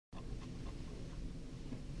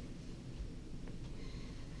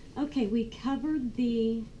Okay, we covered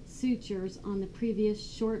the sutures on the previous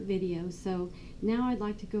short video, so now I'd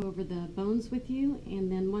like to go over the bones with you, and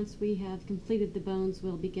then once we have completed the bones,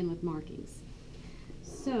 we'll begin with markings.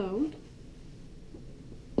 So,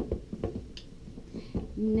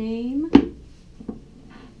 name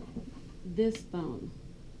this bone,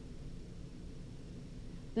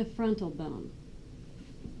 the frontal bone.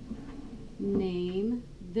 Name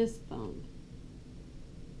this bone,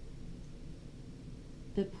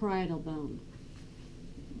 the parietal bone.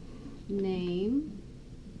 Name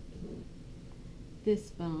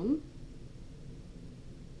this bone,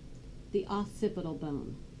 the occipital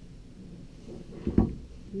bone.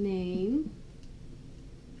 Name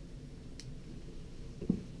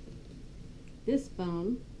this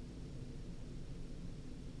bone,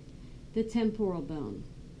 the temporal bone.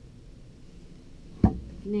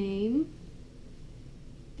 Name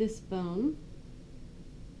this bone,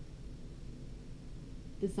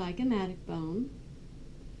 the zygomatic bone.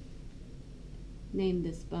 Name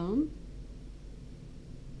this bone,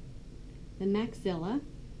 the maxilla.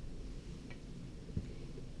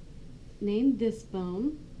 Name this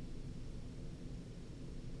bone,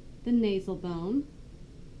 the nasal bone.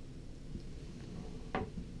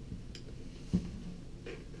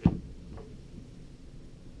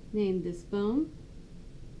 Name this bone,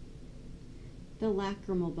 the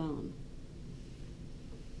lacrimal bone.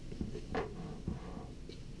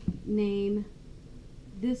 Name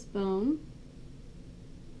this bone,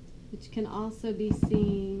 which can also be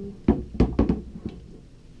seen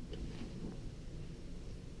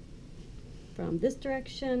from this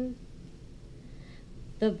direction,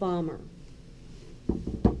 the vomer.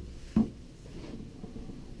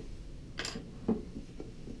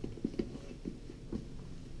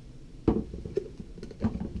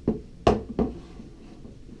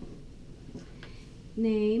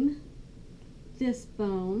 Name this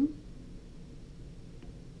bone,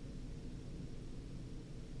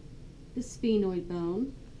 the sphenoid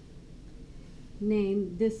bone.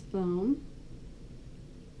 Name this bone,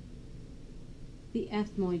 the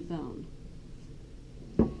ethmoid bone.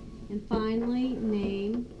 And finally,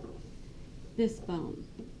 name this bone,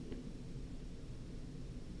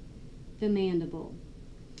 the mandible.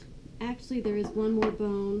 Actually, there is one more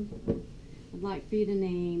bone I'd like for you to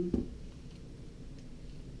name,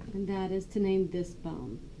 and that is to name this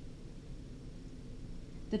bone,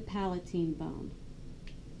 the palatine bone.